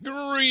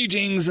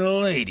Greetings,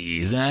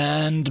 ladies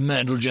and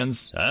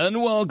gents,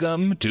 and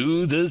welcome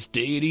to this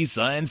daily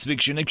science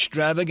fiction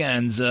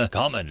extravaganza,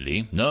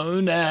 commonly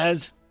known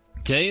as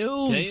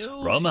Tales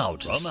from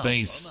Outer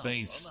Space.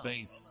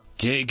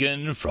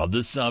 Taken from the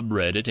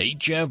subreddit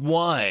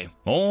HFY.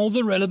 All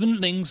the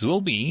relevant links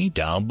will be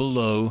down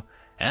below.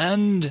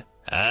 And,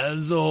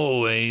 as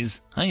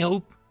always, I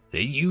hope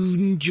that you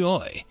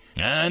enjoy.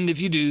 And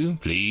if you do,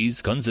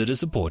 please consider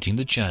supporting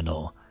the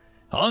channel.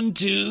 On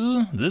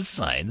to the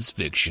science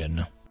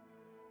fiction.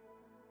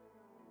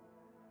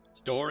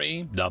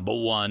 Story number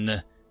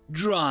 1.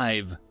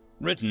 Drive.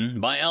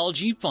 Written by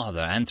Algae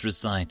Father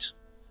Anthracite.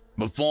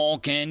 Before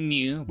Ken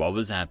knew what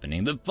was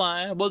happening, the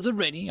fire was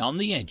already on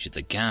the edge of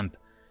the camp.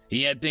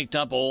 He had picked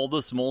up all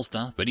the small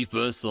stuff when he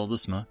first saw the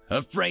smoke,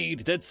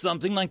 afraid that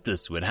something like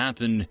this would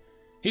happen.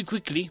 He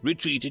quickly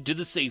retreated to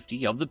the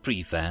safety of the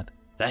prefab.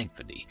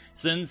 Thankfully,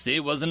 since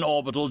it was an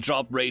orbital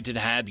drop-rated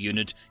HAB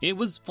unit, it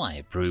was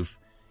fireproof.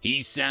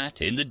 He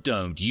sat in the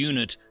domed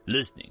unit,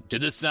 listening to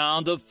the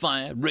sound of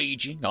fire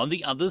raging on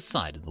the other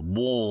side of the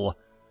wall.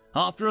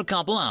 After a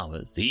couple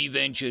hours, he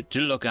ventured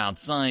to look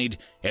outside.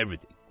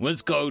 Everything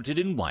was coated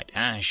in white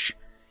ash.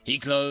 He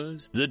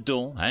closed the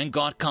door and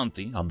got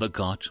comfy on the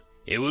cot.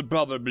 It would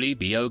probably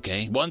be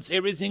okay once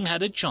everything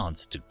had a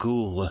chance to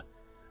cool.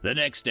 The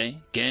next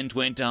day, Kent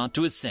went out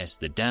to assess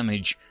the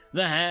damage.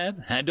 The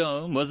HAB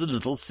dome was a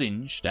little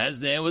singed, as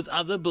there was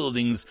other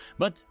buildings,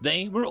 but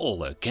they were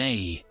all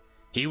okay.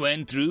 He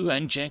went through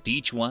and checked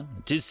each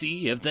one to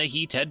see if the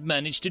heat had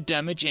managed to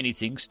damage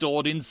anything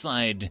stored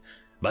inside,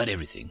 but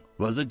everything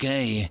was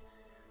okay.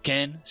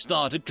 Ken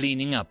started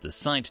cleaning up the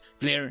site,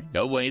 clearing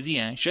away the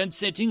ash and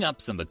setting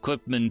up some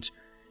equipment.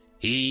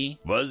 He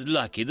was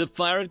lucky the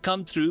fire had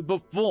come through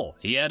before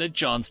he had a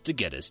chance to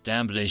get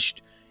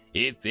established.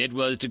 If it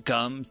was to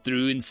come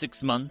through in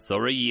 6 months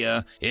or a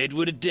year, it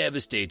would have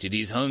devastated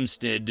his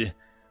homestead.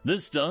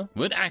 This, though,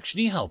 would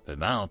actually help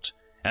him out,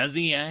 as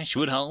the ash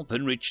would help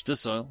enrich the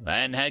soil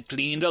and had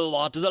cleaned a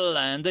lot of the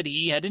land that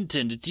he had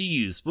intended to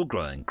use for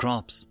growing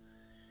crops.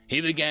 He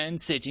began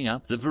setting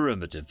up the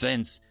perimeter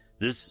fence.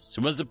 This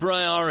was a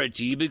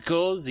priority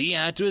because he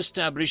had to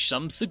establish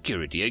some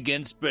security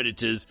against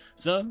predators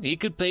so he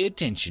could pay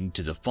attention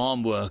to the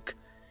farm work.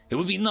 It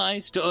would be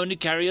nice to only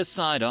carry a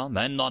sidearm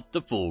and not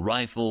the full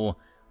rifle.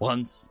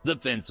 Once the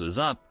fence was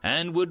up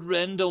and would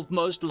rend off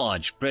most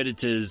large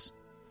predators.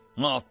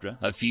 After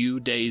a few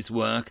days'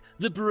 work,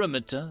 the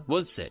perimeter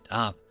was set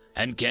up,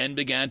 and Ken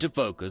began to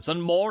focus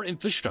on more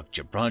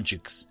infrastructure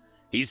projects.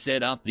 He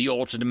set up the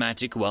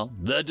automatic well,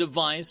 the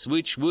device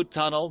which would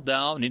tunnel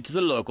down into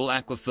the local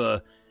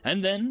aquifer,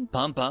 and then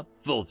pump up,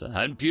 filter,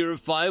 and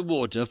purify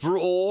water for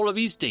all of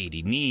his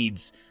daily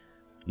needs.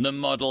 The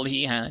model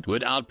he had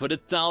would output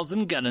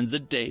 1,000 gallons a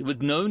day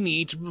with no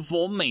need to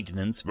perform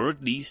maintenance for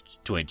at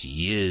least 20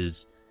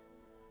 years.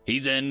 He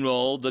then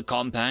rolled the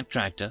compact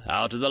tractor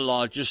out of the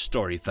larger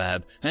story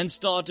fab and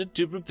started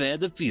to prepare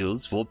the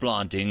fields for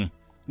planting.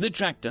 The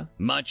tractor,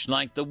 much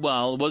like the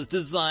well, was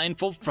designed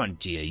for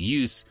frontier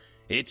use.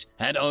 It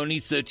had only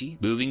 30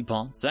 moving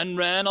parts and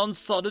ran on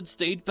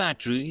solid-state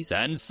batteries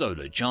and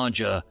solar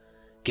charger.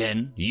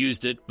 Ken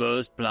used it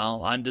first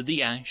plow under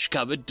the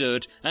ash-covered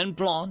dirt and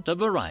plant a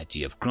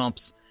variety of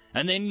crops,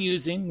 and then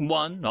using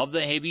one of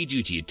the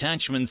heavy-duty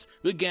attachments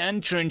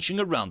began trenching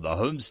around the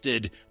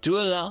homestead to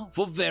allow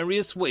for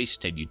various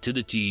waste and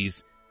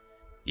utilities.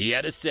 He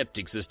had a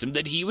septic system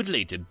that he would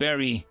later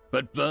bury,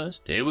 but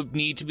first it would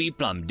need to be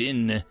plumbed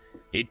in.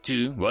 It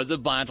too was a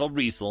vital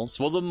resource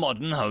for the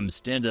modern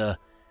homesteader,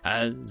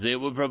 as it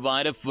would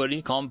provide a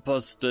fully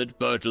composted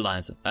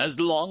fertilizer as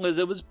long as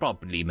it was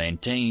properly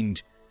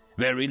maintained.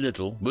 Very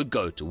little would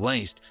go to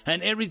waste,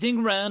 and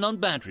everything ran on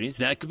batteries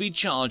that could be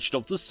charged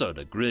off the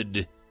solar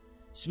grid.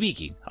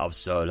 Speaking of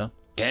solar,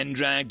 Ken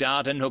dragged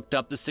out and hooked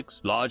up the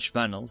 6 large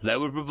panels that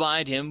would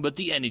provide him with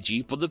the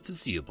energy for the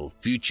foreseeable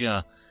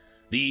future.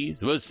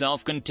 These were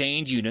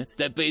self-contained units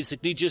that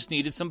basically just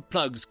needed some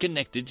plugs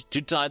connected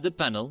to tie the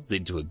panels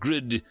into a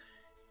grid.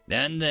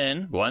 And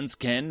then, once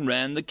Ken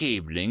ran the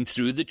cabling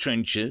through the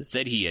trenches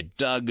that he had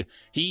dug,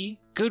 he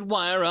could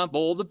wire up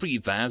all the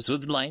prefabs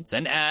with lights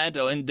and add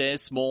in their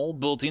small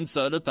built-in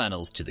solar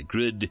panels to the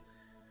grid.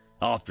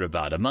 After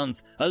about a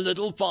month, a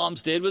little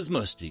farmstead was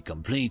mostly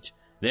complete.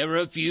 There were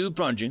a few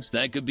projects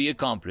that could be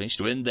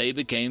accomplished when they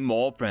became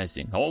more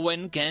pressing, or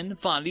when Ken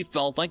finally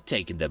felt like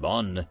taking them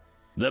on.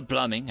 The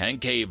plumbing and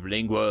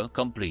cabling were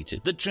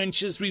completed, the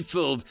trenches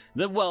refilled,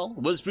 the well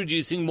was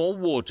producing more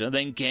water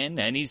than Ken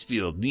and his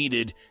field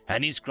needed,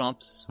 and his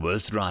crops were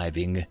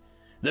thriving.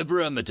 The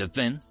perimeter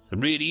fence,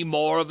 really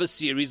more of a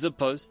series of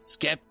posts,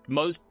 kept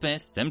most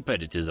pests and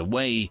predators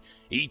away.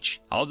 Each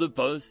of the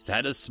posts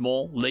had a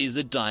small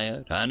laser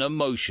diode and a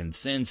motion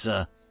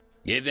sensor.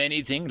 If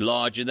anything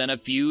larger than a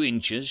few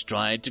inches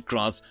tried to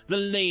cross, the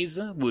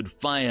laser would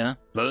fire,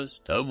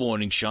 first a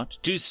warning shot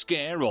to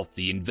scare off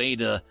the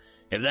invader.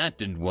 If that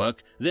didn't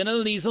work, then a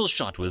lethal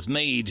shot was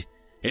made.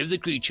 If the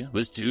creature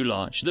was too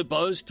large, the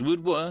post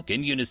would work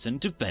in unison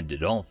to fend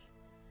it off.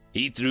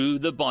 He threw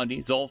the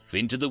bodies off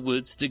into the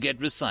woods to get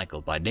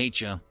recycled by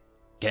nature.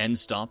 Ken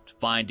stopped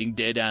finding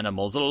dead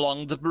animals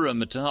along the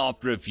perimeter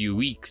after a few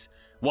weeks.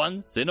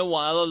 Once in a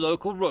while a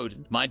local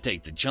rodent might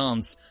take the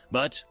chance,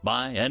 but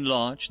by and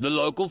large the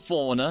local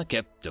fauna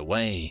kept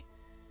away.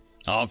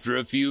 After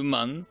a few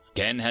months,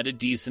 Ken had a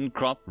decent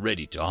crop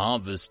ready to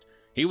harvest.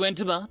 He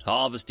went about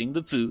harvesting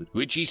the food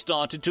which he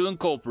started to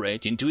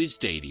incorporate into his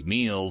daily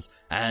meals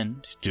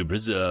and to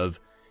preserve.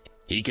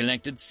 He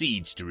collected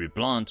seeds to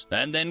replant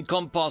and then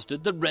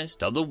composted the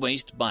rest of the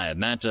waste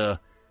biomatter.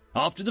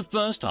 After the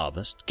first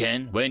harvest,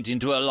 Ken went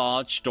into a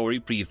large story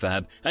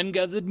prefab and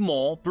gathered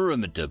more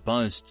perimeter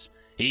posts.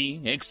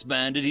 He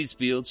expanded his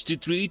fields to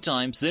 3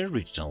 times their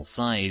original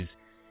size.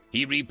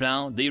 He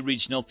replowed the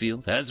original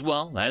field as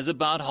well as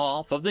about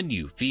half of the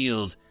new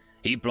field.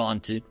 He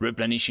planted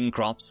replenishing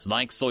crops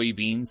like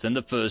soybeans in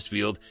the first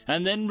field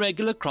and then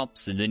regular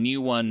crops in the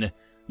new one.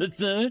 The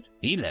third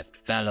he left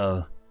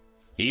fallow.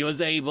 He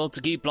was able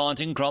to keep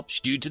planting crops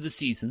due to the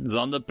seasons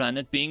on the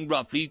planet being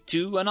roughly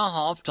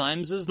 2.5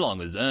 times as long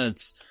as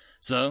Earth's.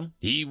 So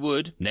he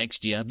would,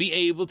 next year, be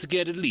able to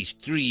get at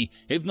least 3,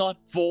 if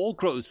not 4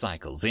 grow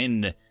cycles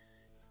in.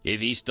 If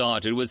he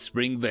started with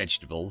spring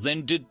vegetables,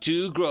 then did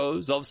 2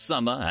 grows of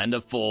summer and a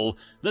fall,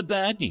 the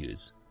bad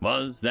news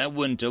was that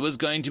winter was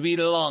going to be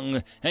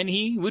long, and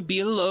he would be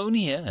alone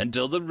here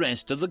until the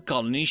rest of the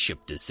colony ship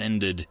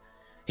descended.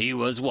 He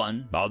was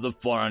one of the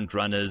front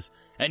runners,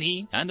 and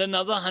he and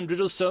another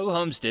 100 or so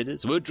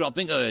homesteaders were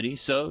dropping early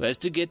so as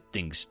to get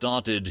things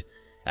started.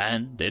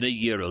 And in a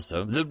year or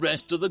so, the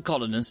rest of the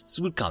colonists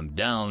would come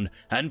down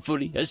and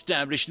fully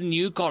establish the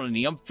new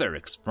colony of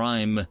Ferrix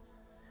Prime.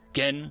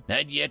 Ken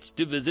had yet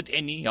to visit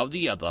any of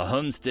the other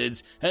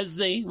homesteads, as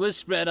they were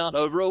spread out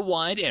over a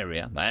wide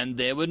area and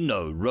there were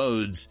no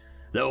roads,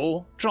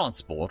 or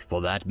transport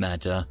for that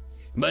matter.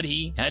 But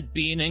he had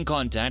been in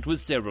contact with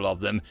several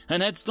of them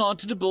and had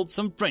started to build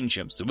some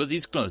friendships with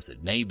his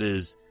closest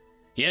neighbors.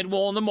 He had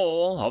warned them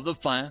all of the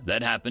fire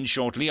that happened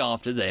shortly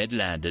after they had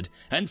landed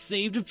and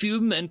saved a few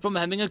men from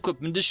having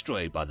equipment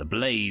destroyed by the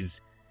blaze.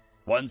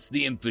 Once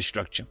the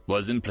infrastructure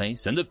was in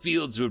place and the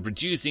fields were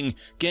producing,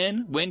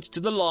 Ken went to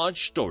the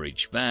large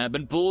storage fab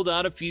and pulled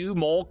out a few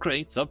more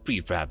crates of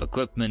prefab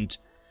equipment.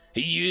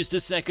 He used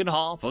the second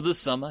half of the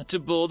summer to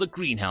build a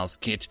greenhouse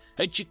kit,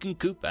 a chicken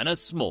coop, and a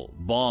small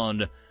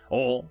barn,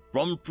 all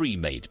from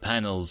pre-made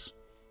panels.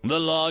 The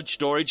large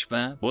storage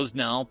fab was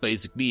now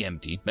basically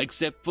empty,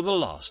 except for the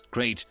last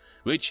crate,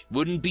 which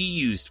wouldn't be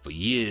used for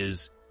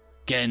years.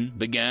 Ken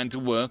began to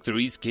work through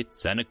his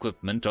kits and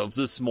equipment of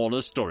the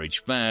smaller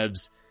storage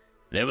fabs.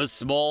 There were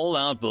small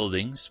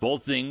outbuildings for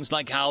things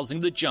like housing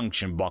the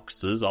junction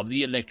boxes of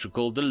the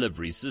electrical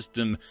delivery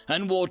system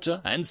and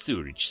water and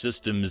sewerage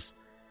systems.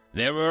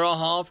 There were a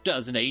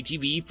half-dozen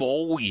ATV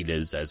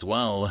four-wheelers as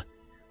well.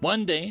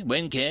 One day,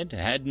 when Ken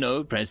had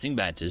no pressing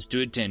matters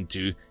to attend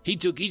to, he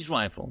took his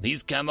rifle,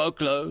 his camo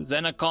clothes,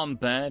 and a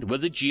compad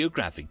with the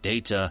geographic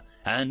data,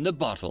 and a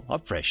bottle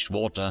of fresh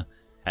water,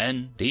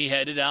 and he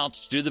headed out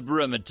to the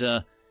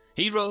perimeter.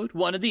 He rode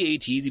one of the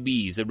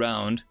ATVs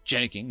around,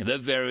 checking the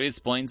various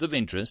points of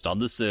interest on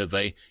the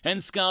survey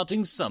and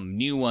scouting some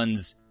new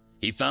ones.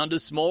 He found a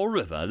small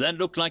river that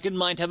looked like it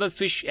might have a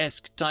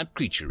fish-esque type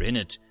creature in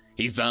it.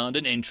 He found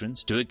an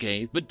entrance to a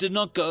cave, but did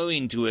not go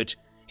into it.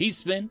 He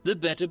spent the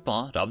better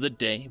part of the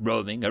day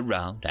roaming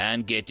around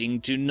and getting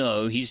to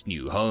know his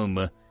new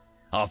home.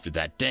 After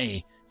that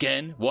day,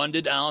 Ken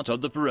wandered out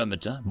of the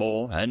perimeter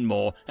more and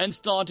more and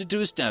started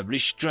to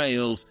establish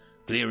trails,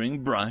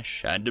 clearing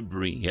brush and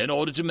debris in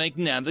order to make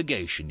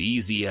navigation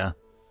easier.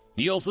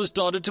 He also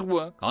started to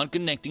work on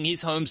connecting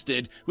his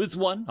homestead with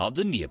one of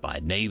the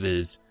nearby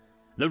neighbors.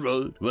 The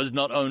road was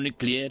not only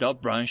cleared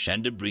of brush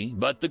and debris,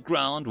 but the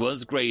ground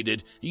was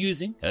graded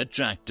using a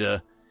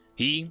tractor.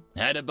 He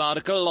had about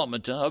 1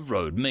 kilometer of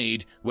road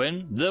made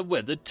when the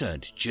weather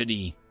turned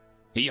chilly.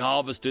 He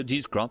harvested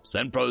his crops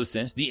and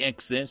processed the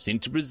excess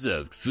into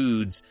preserved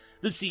foods.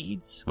 The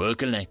seeds were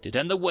collected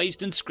and the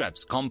waste and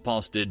scraps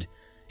composted.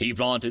 He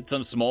planted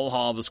some small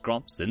harvest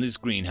crops in his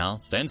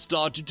greenhouse and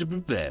started to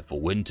prepare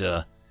for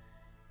winter.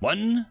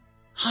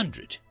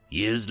 100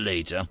 years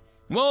later.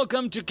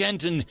 Welcome to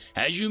Kenton.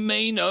 As you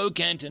may know,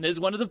 Kenton is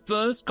one of the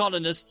first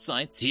colonist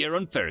sites here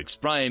on Ferrix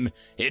Prime.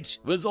 It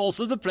was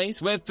also the place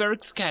where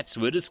Ferrix cats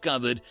were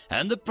discovered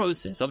and the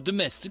process of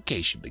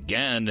domestication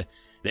began.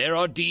 There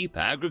are deep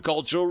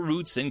agricultural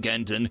roots in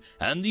Kenton,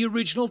 and the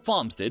original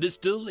farmstead is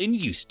still in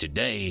use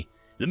today.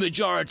 The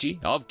majority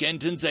of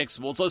Kenton's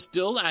exports are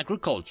still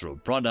agricultural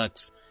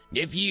products.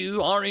 If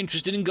you are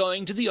interested in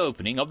going to the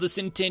opening of the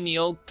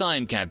Centennial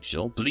Time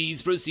Capsule,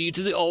 please proceed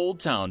to the Old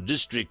Town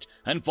District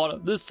and follow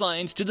the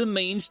signs to the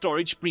main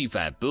storage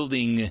prefab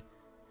building.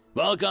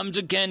 Welcome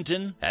to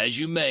Kenton, as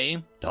you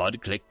may.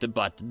 Todd clicked the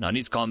button on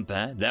his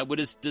compad that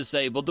would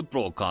disable the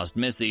broadcast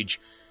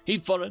message. He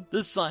followed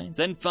the signs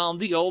and found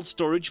the old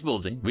storage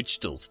building, which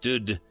still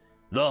stood.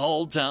 The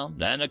whole town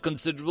and a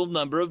considerable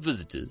number of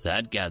visitors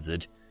had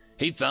gathered.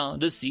 He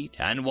found a seat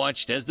and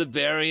watched as the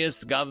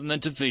various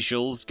government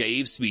officials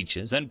gave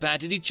speeches and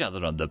patted each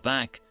other on the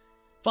back.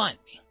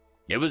 Finally,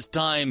 It was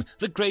time.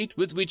 The crate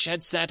with which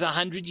had sat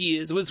 100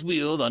 years was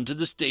wheeled onto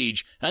the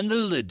stage, and the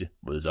lid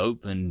was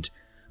opened.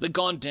 The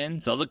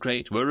contents of the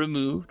crate were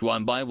removed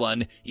one by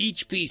one.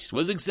 Each piece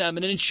was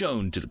examined and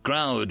shown to the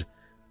crowd.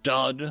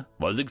 Todd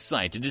was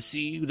excited to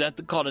see that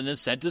the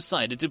colonists had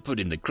decided to put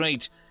in the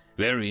crate.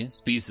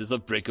 Various pieces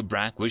of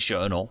bric-a-brac were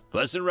shown off,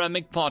 a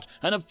ceramic pot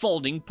and a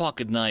folding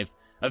pocket knife,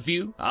 a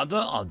few other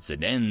odds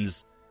and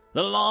ends.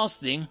 The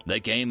last thing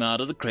that came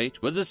out of the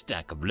crate was a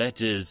stack of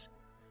letters.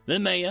 The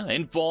mayor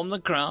informed the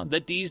crowd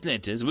that these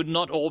letters would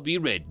not all be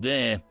read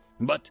there,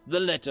 but the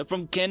letter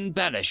from Ken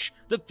Balish,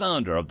 the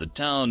founder of the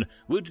town,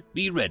 would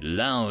be read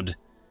aloud.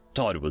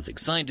 Todd was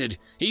excited.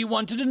 He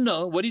wanted to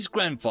know what his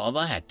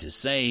grandfather had to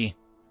say.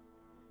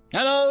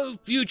 "Hello,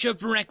 future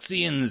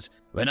Phyrexians.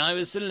 When I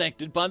was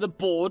selected by the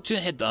board to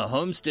head the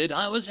homestead,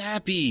 I was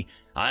happy.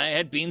 I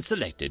had been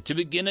selected to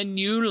begin a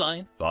new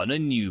life on a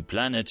new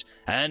planet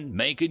and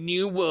make a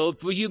new world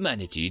for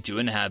humanity to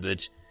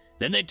inhabit.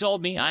 Then they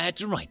told me I had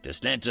to write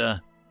this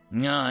letter.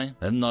 I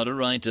am not a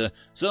writer,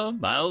 so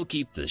I'll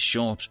keep this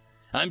short.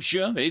 I'm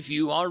sure if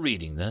you are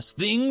reading this,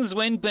 things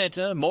went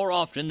better more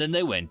often than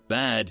they went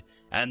bad,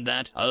 and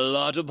that a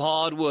lot of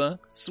hard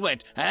work,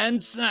 sweat,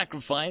 and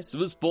sacrifice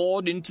was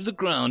poured into the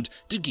ground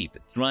to keep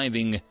it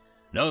thriving.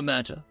 No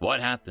matter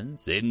what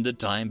happens in the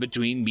time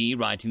between me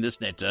writing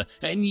this letter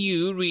and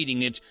you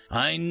reading it,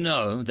 I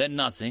know that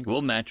nothing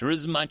will matter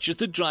as much as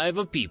the drive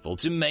of people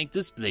to make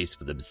this place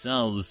for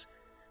themselves.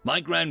 My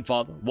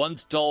grandfather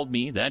once told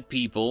me that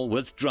people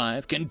with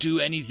drive can do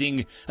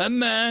anything. A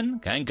man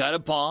can cut a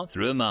path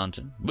through a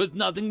mountain with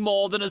nothing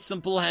more than a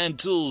simple hand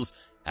tools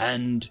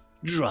and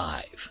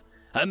drive.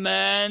 A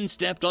man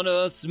stepped on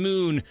Earth's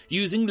moon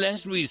using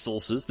less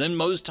resources than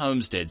most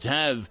homesteads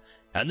have,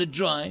 and the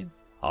drive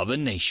of a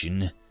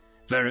nation.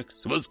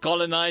 Ferrix was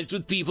colonized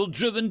with people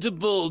driven to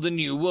build a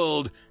new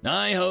world.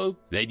 I hope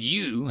that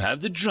you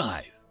have the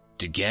drive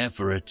to care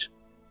for it."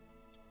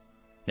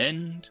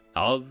 End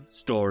of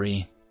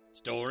story.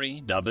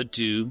 Story number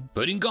 2,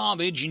 Putting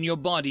Garbage in Your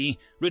Body,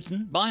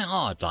 written by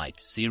Hardlight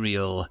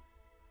Serial.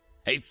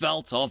 A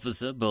felt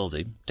officer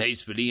building,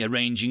 tastefully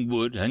arranging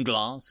wood and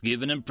glass,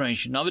 give an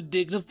impression of a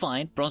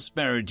dignified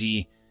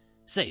prosperity.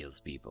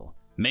 Salespeople,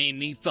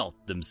 mainly felt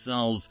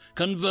themselves,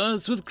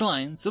 converse with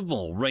clients of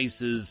all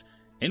races.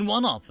 In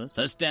one office,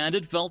 a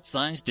standard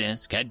felt-sized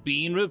desk had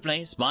been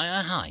replaced by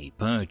a high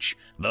perch,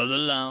 though the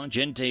lounge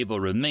and table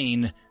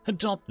remain.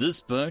 Atop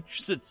this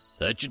perch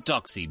sits a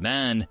Chitoxi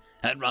man,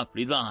 at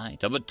roughly the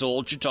height of a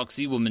tall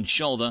Chitoxi woman's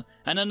shoulder,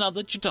 and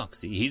another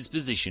Chitoxi. His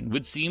position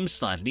would seem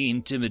slightly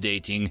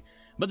intimidating,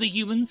 but the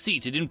human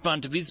seated in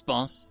front of his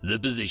boss, the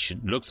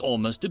position looks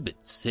almost a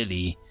bit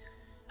silly.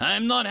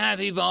 "I'm not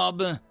happy,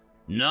 Bob.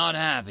 Not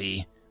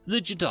happy."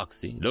 The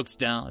Chitoxi looks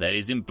down at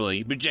his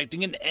employee,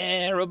 projecting an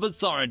air of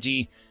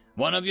authority.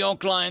 "One of your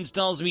clients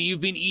tells me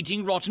you've been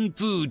eating rotten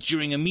food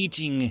during a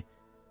meeting."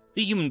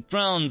 The human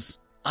frowns.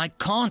 "I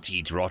can't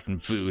eat rotten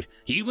food.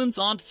 Humans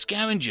aren't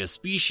scavenger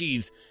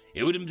species.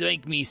 It would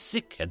make me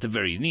sick at the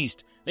very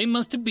least. They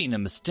must have been a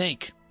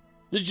mistake."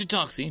 The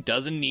Chitoxi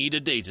doesn't need a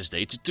data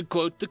state to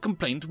quote the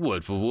complaint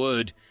word for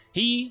word.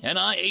 "He and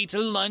I ate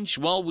a lunch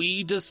while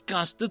we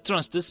discussed the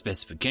thruster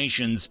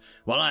specifications.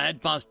 While I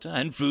had pasta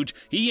and fruit,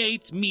 he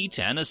ate meat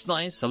and a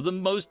slice of the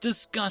most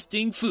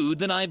disgusting food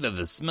that I've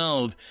ever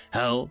smelled,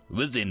 held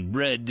within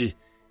bread.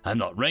 I'm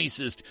not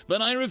racist,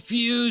 but I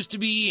refuse to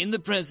be in the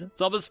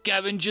presence of a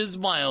scavenger's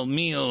vile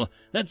meal.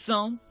 That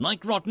sounds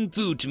like rotten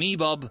food to me,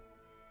 Bob."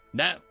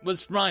 "That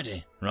was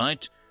Friday,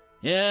 right?"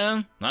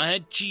 "Yeah, I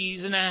had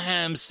cheese and a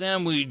ham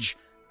sandwich.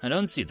 I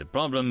don't see the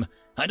problem.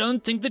 I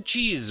don't think the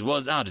cheese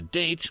was out of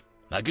date.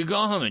 I could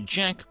go home and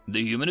check."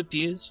 The human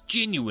appears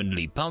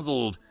genuinely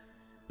puzzled.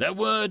 "That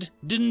word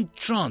didn't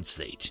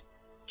translate."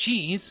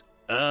 "Cheese?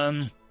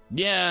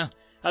 Yeah,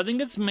 I think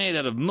it's made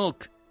out of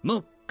milk.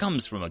 Milk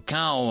comes from a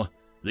cow."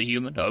 The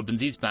human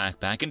opens his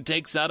backpack and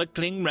takes out a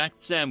cling-wrapped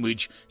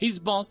sandwich. His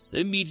boss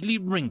immediately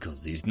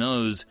wrinkles his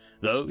nose,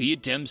 though he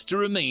attempts to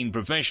remain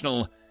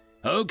professional.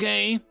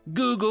 "Okay,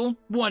 Google,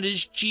 what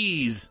is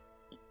cheese?"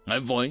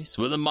 A voice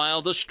with a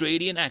mild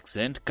Australian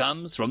accent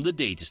comes from the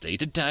data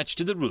slate attached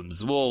to the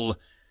room's wall.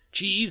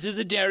 "Cheese is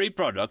a dairy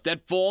product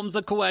that forms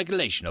a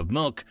coagulation of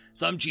milk.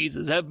 Some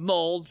cheeses have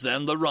molds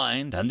and the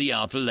rind and the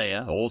outer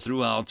layer all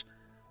throughout."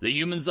 The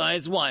human's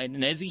eyes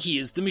widen as he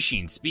hears the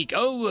machine speak.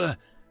 "Oh,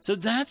 so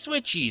that's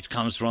where cheese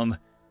comes from.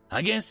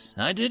 I guess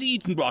I did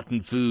eat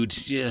rotten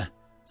food. Yeah,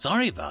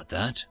 sorry about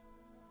that."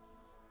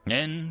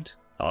 End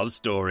of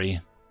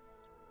story.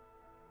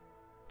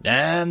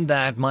 And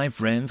that, my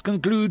friends,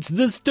 concludes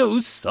this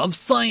dose of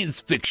science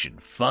fiction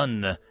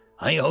fun.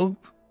 I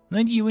hope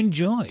that you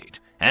enjoyed.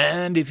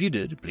 And if you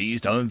did,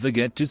 please don't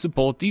forget to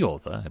support the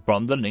author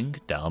from the link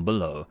down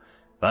below.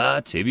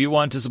 But if you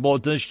want to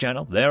support this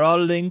channel, there are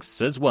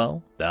links as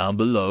well down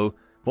below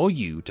for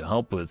you to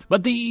help with.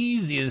 But the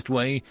easiest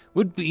way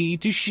would be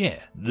to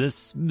share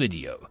this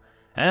video.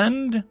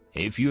 And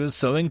if you are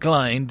so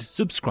inclined,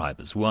 subscribe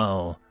as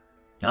well.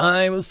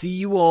 I will see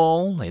you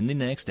all in the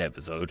next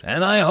episode,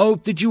 and I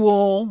hope that you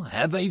all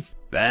have a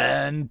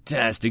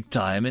Fantastic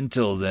time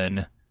until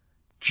then.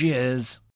 Cheers.